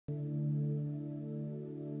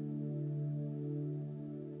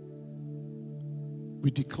We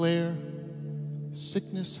declare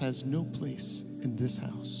sickness has no place in this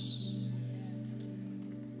house.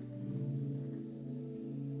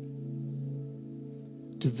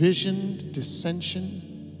 Division,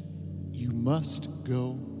 dissension, you must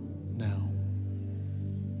go now.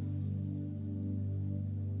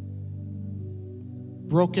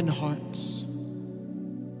 Broken hearts,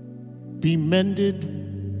 be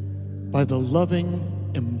mended by the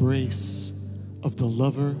loving embrace of the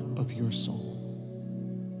lover of your soul.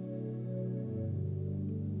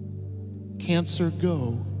 Cancer,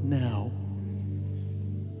 go now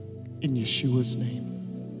in Yeshua's name.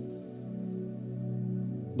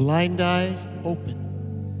 Blind eyes,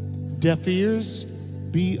 open. Deaf ears,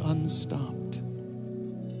 be unstopped.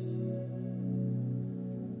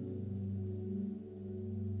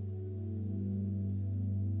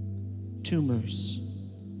 Tumors,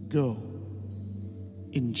 go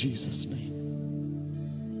in Jesus' name.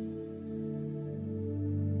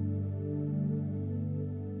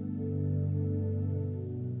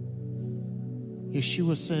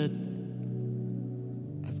 Yeshua said,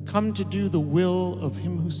 I've come to do the will of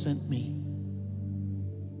him who sent me,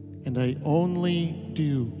 and I only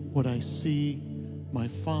do what I see my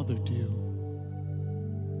Father do.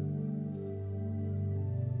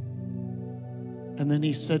 And then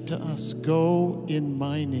he said to us, go in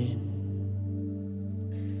my name.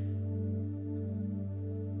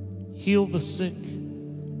 Heal the sick,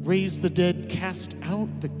 raise the dead, cast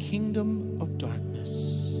out the kingdom of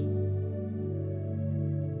darkness.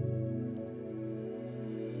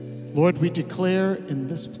 Lord, we declare in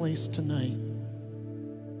this place tonight,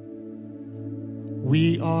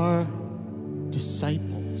 we are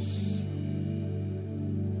disciples.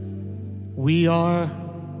 We are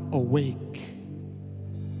awake.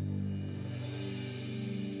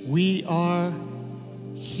 We are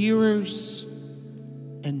hearers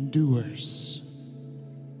and doers.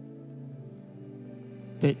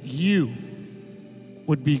 That you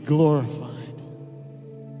would be glorified,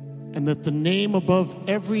 and that the name above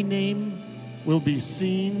every name will be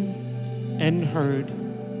seen and heard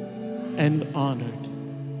and honored.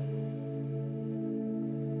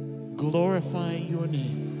 Glorify your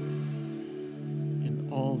name in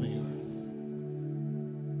all the earth.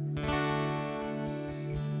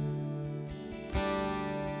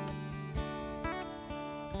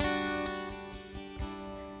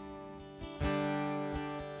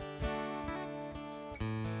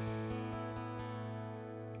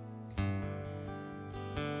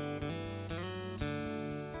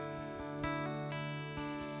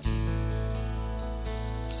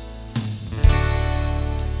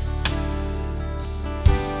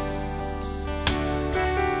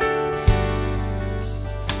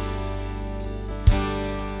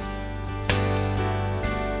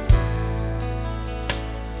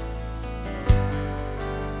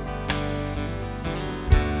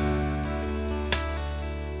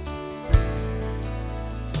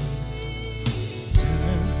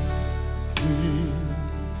 Romance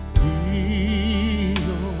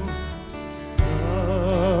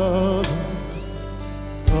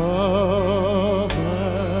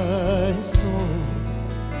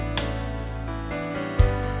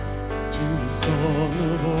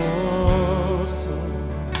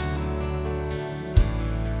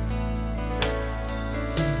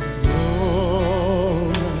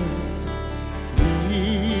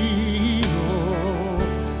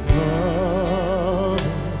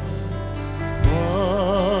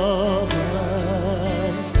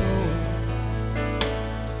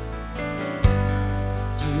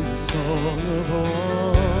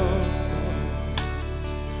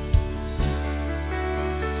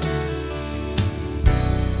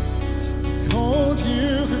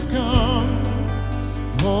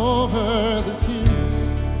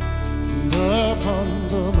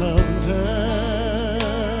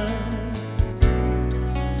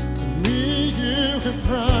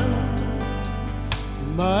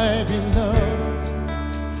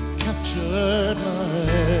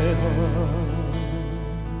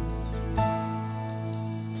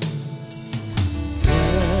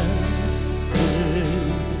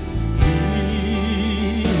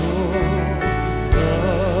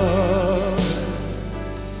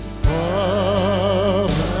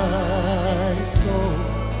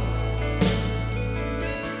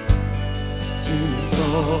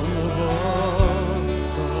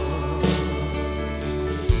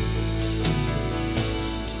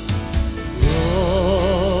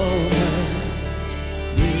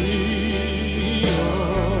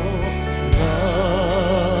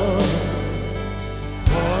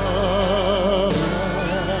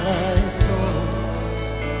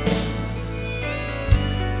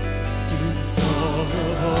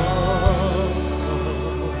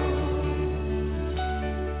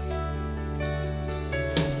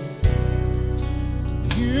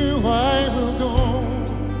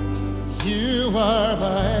are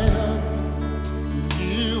my love,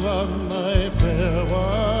 you are my fair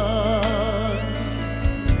one.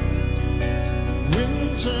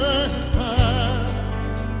 Winter has passed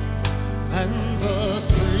and the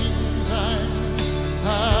springtime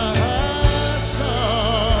has come.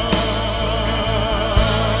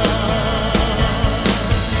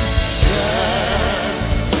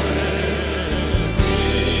 Dance with me,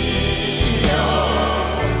 oh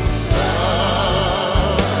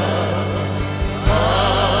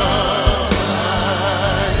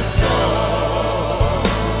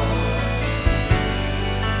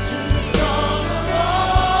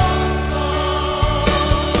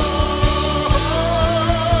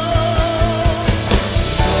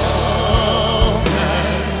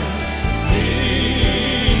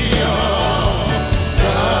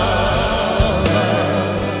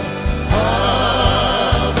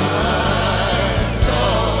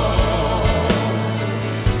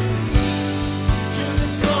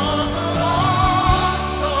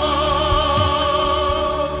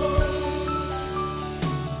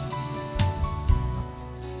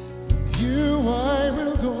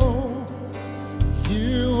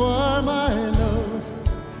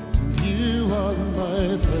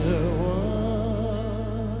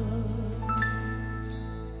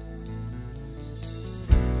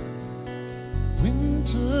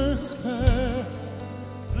winter has passed.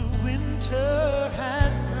 The winter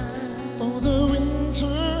has passed. Oh, the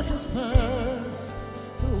winter has passed.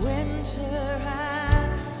 The winter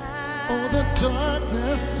has passed. Oh, the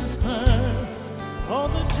darkness is past. Oh,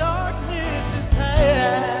 the darkness is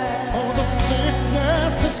past. Oh, the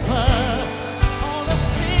sickness is past. Oh, the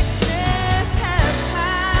sickness has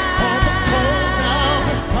passed. Oh, the cold now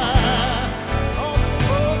has passed. Oh, the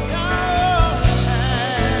cold now has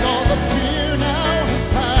passed. Oh, the fear now has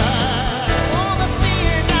passed. Oh, the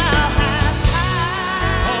fear now has passed.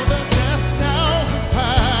 Oh, the death now has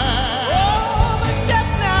passed. Oh, the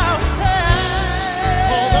death now has passed.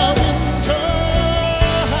 Oh, the winter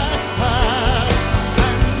has passed,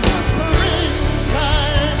 and the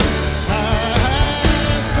springtime has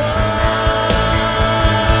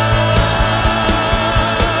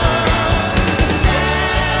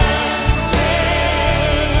to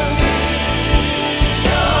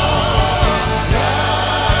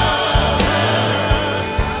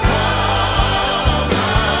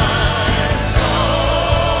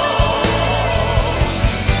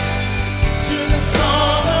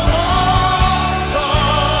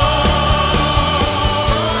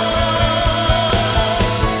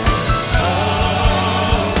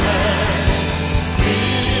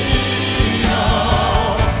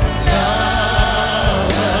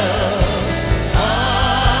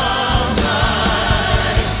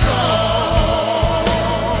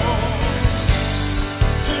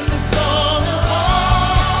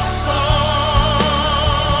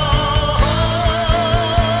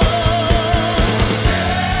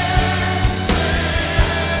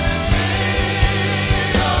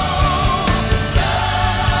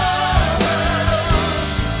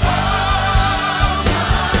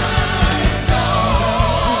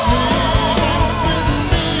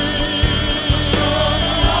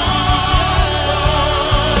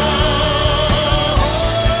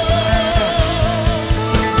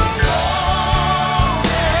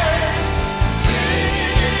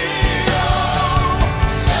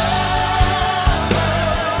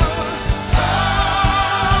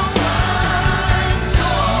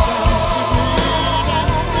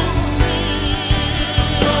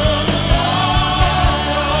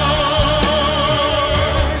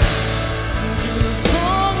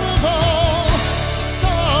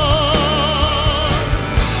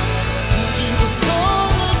the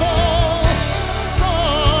song of all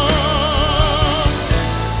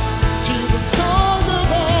to the song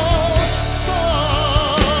of all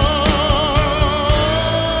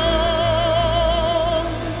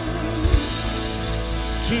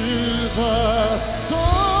to the song